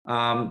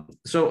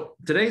So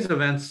today's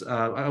events,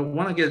 I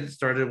want to get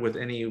started with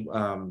any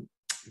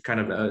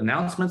kind of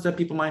announcements that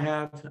people might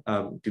have.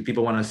 Do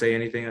people want to say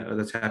anything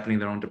that's happening in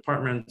their own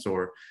departments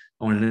or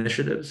own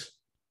initiatives?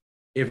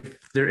 If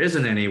there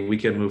isn't any, we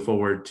can move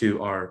forward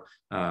to our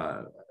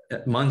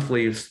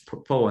monthly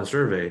poll and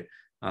survey.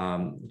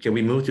 Can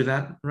we move to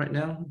that right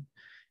now?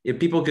 If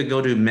people could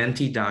go to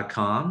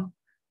menti.com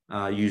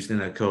using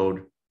the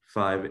code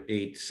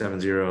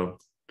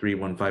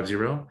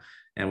 58703150,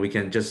 and we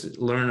can just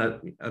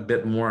learn a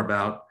bit more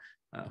about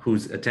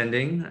who's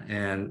attending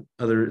and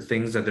other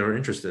things that they're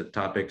interested,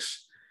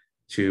 topics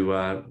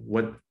to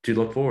what to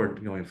look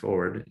forward going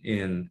forward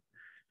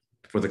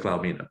for the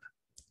cloud meetup.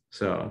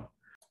 So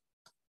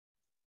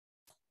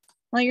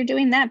while you're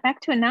doing that,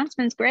 back to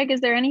announcements. Greg,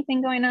 is there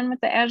anything going on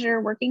with the Azure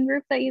working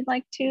group that you'd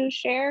like to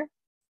share?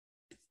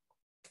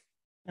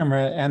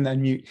 Camera and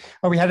then mute.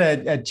 Oh, we had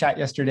a chat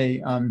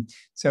yesterday. We're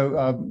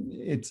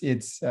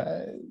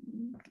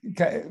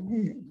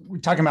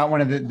talking about one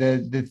of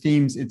the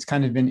themes. It's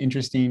kind of been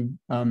interesting.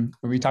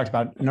 We talked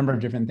about a number of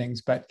different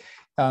things, but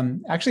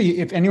actually,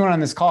 if anyone on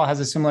this call has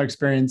a similar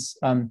experience,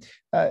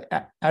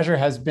 Azure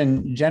has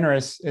been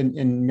generous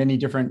in many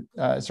different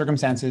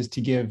circumstances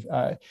to give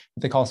what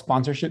they call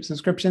sponsorship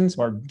subscriptions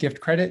or gift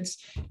credits.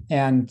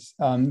 And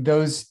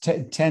those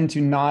tend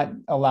to not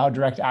allow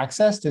direct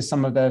access to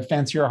some of the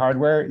fancier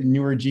hardware,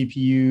 newer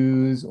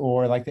GPUs,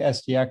 or like the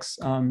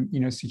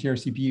SDX, secure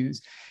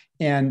CPUs.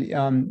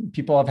 And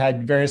people have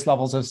had various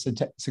levels of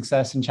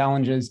success and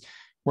challenges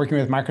working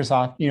with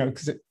Microsoft,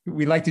 because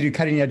we like to do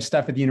cutting edge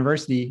stuff at the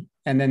university.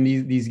 And then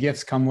these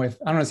gifts come with,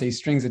 I don't want to say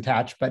strings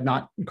attached, but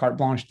not carte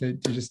blanche to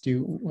just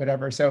do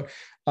whatever. So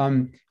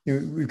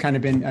we've kind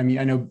of been, I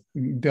know,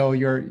 Bill,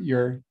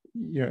 you're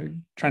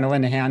trying to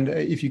lend a hand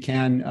if you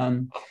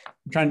can,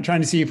 trying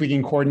to see if we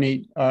can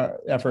coordinate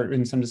effort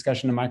in some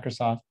discussion to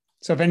Microsoft.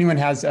 So if anyone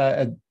has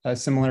a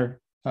similar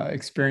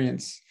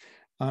experience,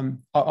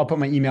 I'll put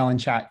my email in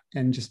chat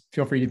and just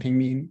feel free to ping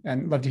me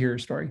and love to hear your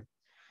story.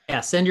 Yeah,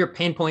 send your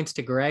pain points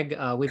to Greg.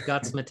 We've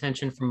got some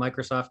attention from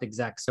Microsoft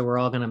execs, so we're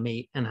all going to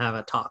meet and have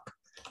a talk.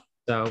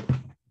 So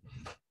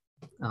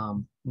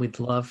we'd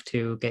love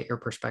to get your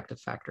perspective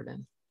factored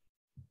in.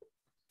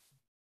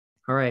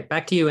 All right,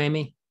 back to you,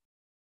 Amy.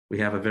 We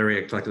have a very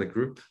eclectic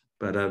group,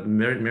 but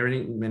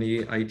many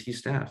IT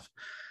staff.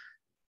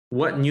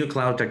 What new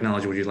cloud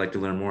technology would you like to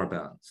learn more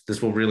about?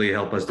 This will really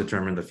help us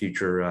determine the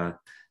future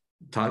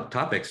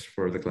topics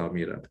for the cloud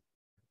meetup.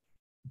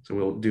 So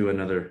we'll do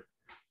another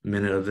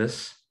minute of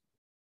this.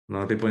 A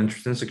lot of people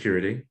interested in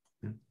security.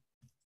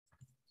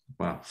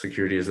 Wow,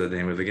 security is the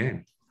name of the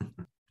game.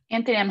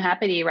 Anthony, I'm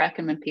happy to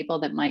recommend people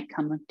that might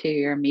come to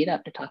your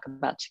meetup to talk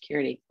about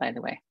security, by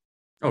the way.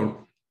 Oh,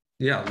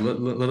 yeah,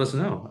 let us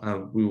know.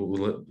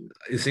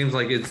 It seems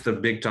like it's the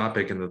big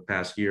topic in the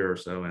past year or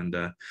so, and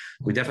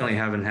we definitely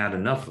haven't had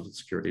enough of the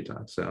security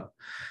talk. So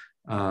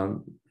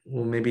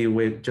we'll maybe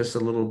wait just a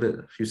little bit,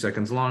 a few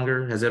seconds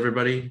longer. Has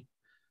everybody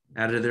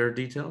added their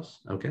details?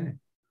 Okay.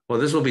 Well,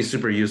 this will be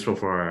super useful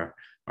for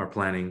our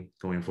planning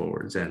going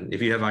forwards. And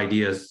if you have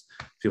ideas,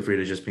 feel free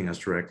to just ping us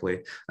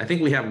directly. I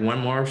think we have one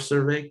more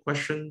survey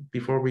question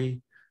before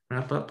we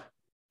wrap up.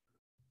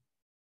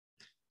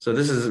 So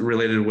this is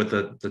related with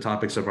the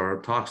topics of our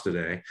talks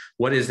today.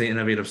 What is the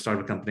innovative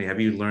startup company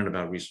have you learned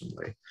about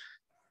recently?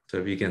 So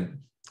if you can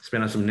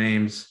spin out some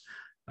names,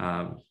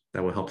 that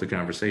will help the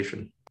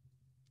conversation.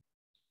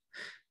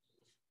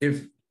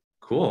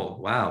 Cool,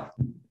 wow.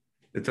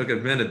 It took a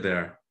minute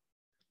there.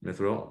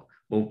 Mithril.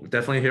 We'll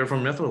definitely hear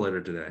from Mithril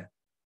later today.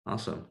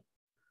 Awesome.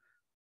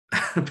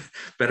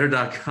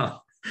 Better.com.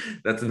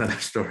 That's another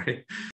story.